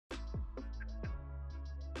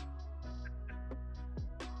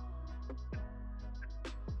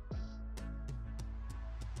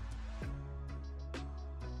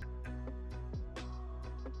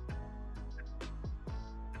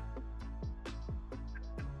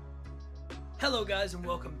Hello guys and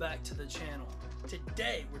welcome back to the channel.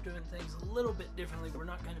 Today we're doing things a little bit differently. We're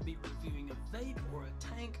not going to be reviewing a vape or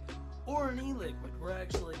a tank or an e-liquid. We're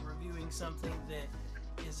actually reviewing something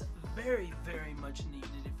that is very, very much needed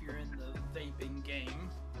if you're in the vaping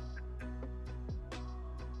game.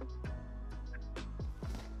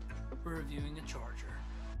 We're reviewing a charger.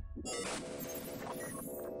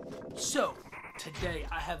 So today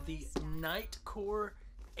I have the Nightcore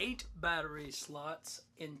 8 battery slots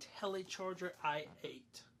IntelliCharger i8.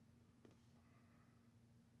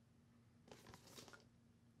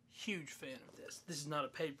 Huge fan of this. This is not a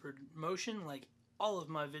paid promotion like all of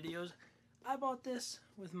my videos. I bought this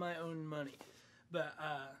with my own money. But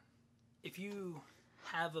if you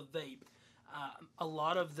have a vape, a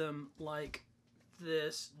lot of them, like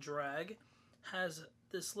this Drag, has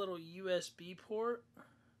this little USB port.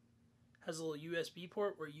 Has a little USB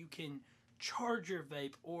port where you can charge your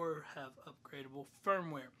vape or have upgradable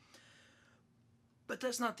firmware. But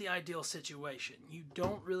that's not the ideal situation. You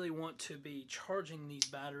don't really want to be charging these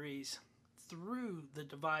batteries through the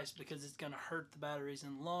device because it's going to hurt the batteries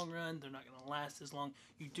in the long run. They're not going to last as long.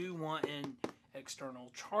 You do want an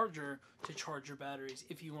external charger to charge your batteries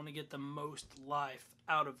if you want to get the most life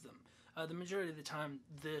out of them. The majority of the time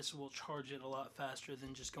this will charge it a lot faster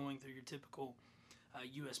than just going through your typical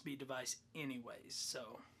USB device anyways.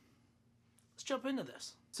 So let's jump into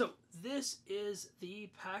this. So this is the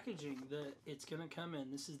packaging that it's going to come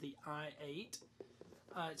in. This is the i8.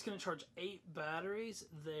 It's going to charge 8 batteries.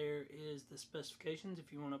 There is the specifications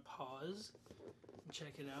if you want to pause and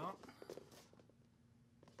check it out.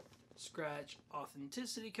 Scratch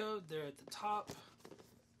authenticity code there at the top. It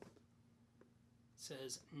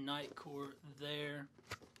says Nightcore there.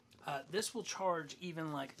 This will charge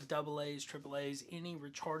even like AA's, AAA's, any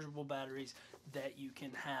rechargeable batteries that you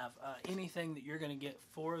can have. Anything that you're going to get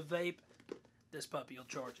for a vape, this puppy will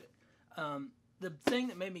charge it. The thing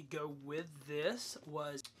that made me go with this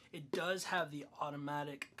was it does have the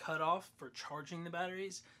automatic cutoff for charging the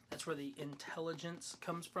batteries. That's where the intelligence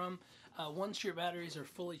comes from. Once your batteries are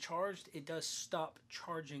fully charged, it does stop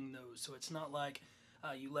charging those. So it's not like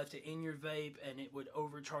you left it in your vape and it would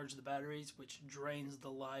overcharge the batteries, which drains the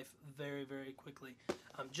life very, very quickly.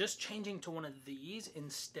 Just changing to one of these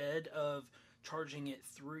instead of charging it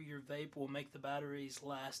through your vape will make the batteries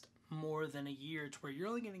last more than a year, to where you're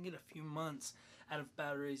only going to get a few months out of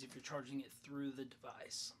batteries if you're charging it through the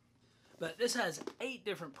device. But this has 8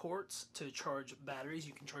 different ports to charge batteries.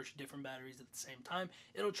 You can charge different batteries at the same time.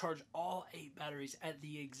 It'll charge all 8 batteries at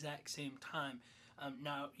the exact same time.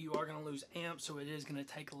 Now, you are going to lose amps, so it is going to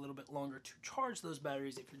take a little bit longer to charge those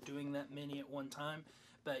batteries if you're doing that many at one time.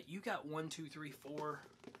 But you got 1, 2, 3, 4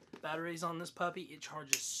 batteries on this puppy. It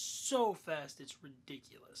charges so fast, it's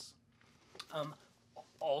ridiculous.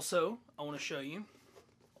 Also, I want to show you.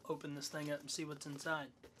 Open this thing up and see what's inside.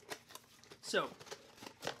 So,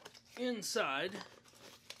 inside,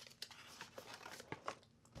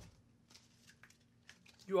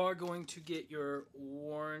 you are going to get your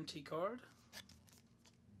warranty card,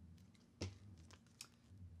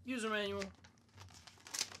 user manual,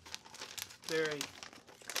 very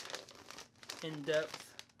in-depth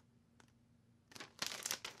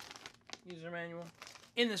user manual.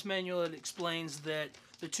 In this manual it explains that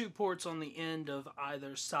the 2 ports on the end of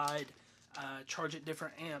either side charge at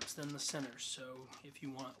different amps than the center. So if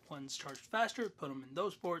you want ones charged faster, put them in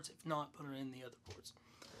those ports. If not, put them in the other ports.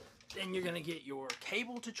 Then you're going to get your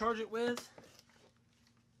cable to charge it with,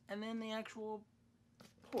 and then the actual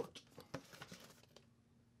port,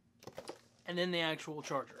 and then the actual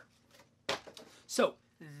charger. So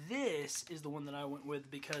this is the one that I went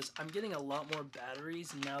with because I'm getting a lot more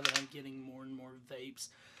batteries now that I'm getting more and more vapes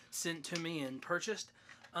sent to me and purchased.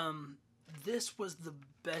 This was the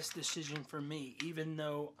best decision for me, even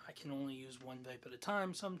though I can only use 1 vape at a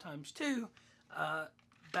time, sometimes 2.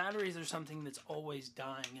 Batteries are something that's always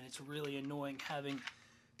dying, and it's really annoying having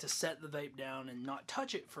to set the vape down and not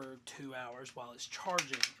touch it for 2 hours while it's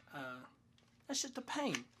charging. That's just a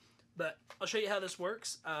pain. But I'll show you how this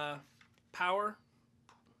works. Power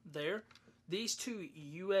there. These 2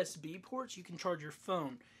 USB ports, you can charge your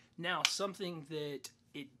phone. Now, something that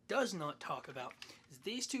it does not talk about is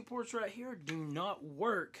these 2 ports right here do not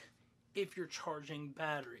work if you're charging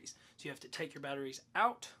batteries. So you have to take your batteries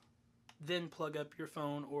out, then plug up your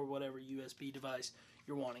phone or whatever USB device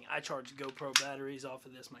you're wanting. I charge GoPro batteries off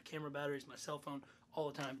of this, my camera batteries, my cell phone, all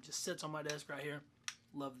the time. It just sits on my desk right here.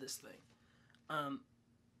 Love this thing.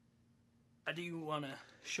 I do want to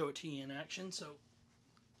show it to you in action, so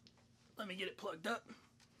let me get it plugged up.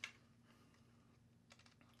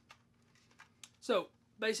 So,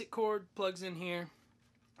 basic cord plugs in here.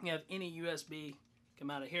 You have any USB come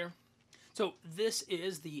out of here. So this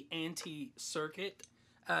is the anti-circuit,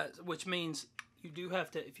 which means you do have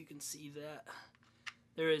to, if you can see that,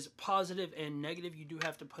 there is positive and negative. You do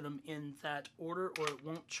have to put them in that order or it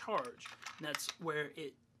won't charge. And that's where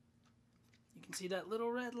it, you can see that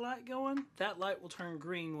little red light going? That light will turn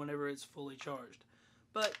green whenever it's fully charged.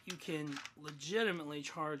 But you can legitimately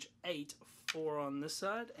charge 8, 4 on this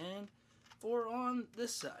side and 4 on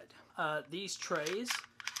this side. These trays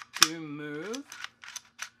do move.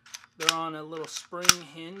 They're on a little spring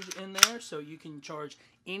hinge in there, so you can charge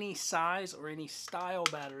any size or any style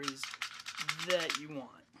batteries that you want.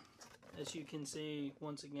 As you can see,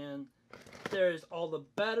 once again, there's all the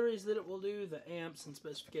batteries that it will do, the amps and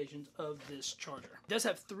specifications of this charger. It does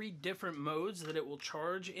have 3 different modes that it will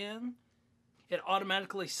charge in. It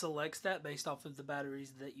automatically selects that based off of the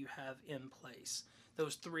batteries that you have in place.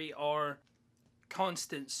 Those 3 are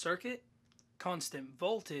constant circuit, constant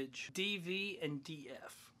voltage, DV, and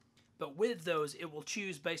DF. But with those, it will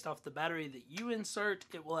choose based off the battery that you insert.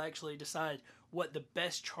 It will actually decide what the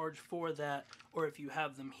best charge for that, or if you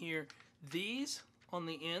have them here. These on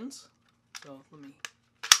the ends, so let me,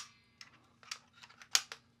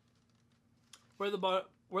 where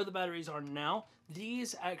the batteries are now,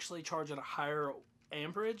 these actually charge at a higher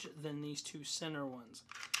amperage than these 2 center ones.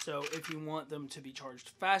 So if you want them to be charged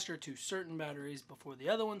faster to certain batteries before the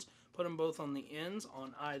other ones, put them both on the ends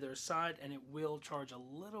on either side and it will charge a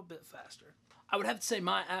little bit faster. I would have to say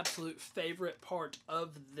my absolute favorite part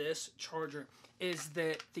of this charger is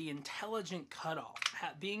that the intelligent cutoff,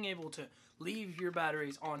 being able to leave your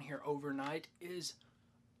batteries on here overnight is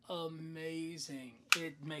amazing.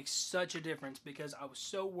 It makes such a difference because I was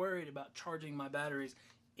so worried about charging my batteries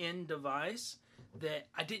in device that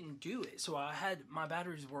I didn't do it. So my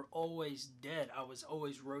batteries were always dead. I was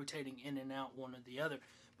always rotating in and out one or the other.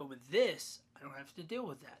 But with this, I don't have to deal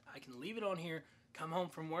with that. I can leave it on here, come home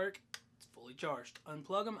from work, it's fully charged.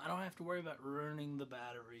 Unplug them, I don't have to worry about ruining the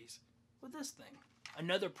batteries with this thing.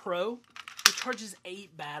 Another pro, it charges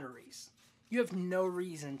 8 batteries. You have no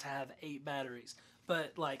reason to have 8 batteries.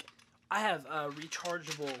 But like, I have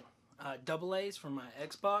rechargeable AA's from my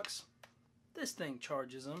Xbox. This thing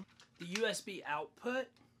charges them. The USB output,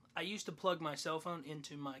 I used to plug my cell phone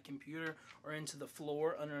into my computer or into the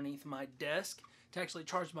floor underneath my desk to actually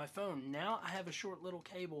charge my phone. Now I have a short little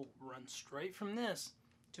cable run straight from this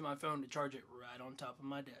to my phone to charge it right on top of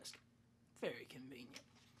my desk. Very convenient.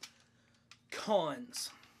 Cons.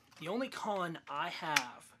 The only con I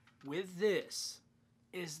have with this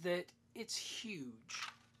is that it's huge.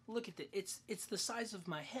 Look at it. It's the size of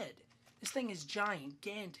my head. This thing is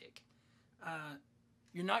gigantic.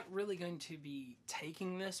 You're not really going to be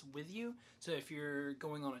taking this with you. So if you're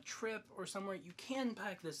going on a trip or somewhere, you can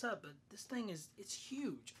pack this up, but this thing it's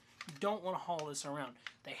huge. You don't want to haul this around.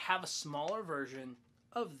 They have a smaller version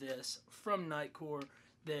of this from Nitecore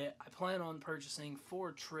that I plan on purchasing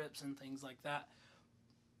for trips and things like that.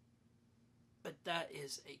 But that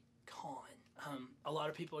is a con. A lot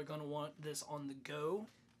of people are going to want this on the go.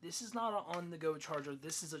 This is not an on-the-go charger.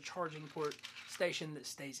 This is a charging port station that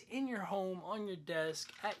stays in your home, on your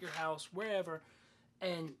desk, at your house, wherever,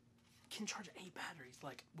 and can charge 8 batteries.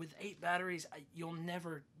 Like, with 8 batteries, you'll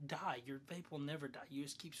never die. Your vape will never die. You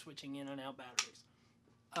just keep switching in and out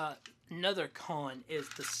batteries. Another con is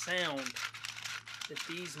the sound that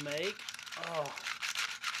these make. Oh,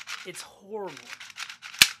 it's horrible.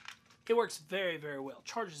 It works very, very well.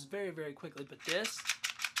 Charges very, very quickly, but this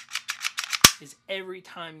is every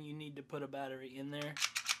time you need to put a battery in there,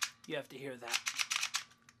 you have to hear that.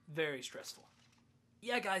 Very stressful.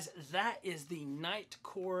 Yeah, guys, that is the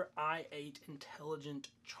Nitecore i8 Intelligent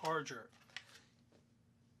Charger.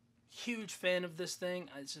 Huge fan of this thing.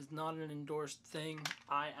 It's just not an endorsed thing.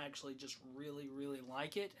 I actually just really, really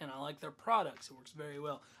like it, and I like their products. It works very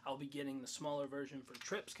well. I'll be getting the smaller version for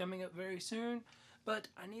trips coming up very soon, but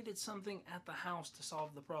I needed something at the house to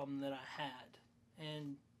solve the problem that I had,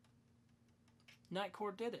 and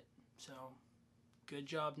Nitecore did it. So, good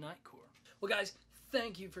job, Nitecore. Well, guys,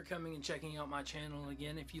 thank you for coming and checking out my channel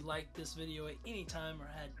again. If you liked this video at any time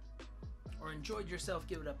or enjoyed yourself,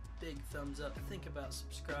 give it a big thumbs up. Think about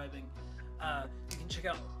subscribing. You can check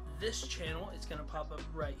out this channel. It's going to pop up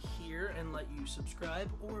right here and let you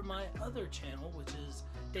subscribe, or my other channel, which is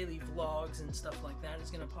daily vlogs and stuff like that,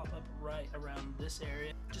 is going to pop up right around this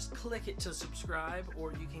area. Just click it to subscribe,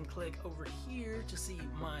 or you can click over here to see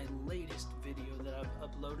my latest video that I've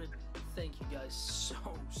uploaded. Thank you guys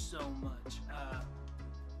so much.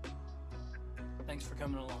 Thanks for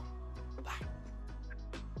coming along. Bye.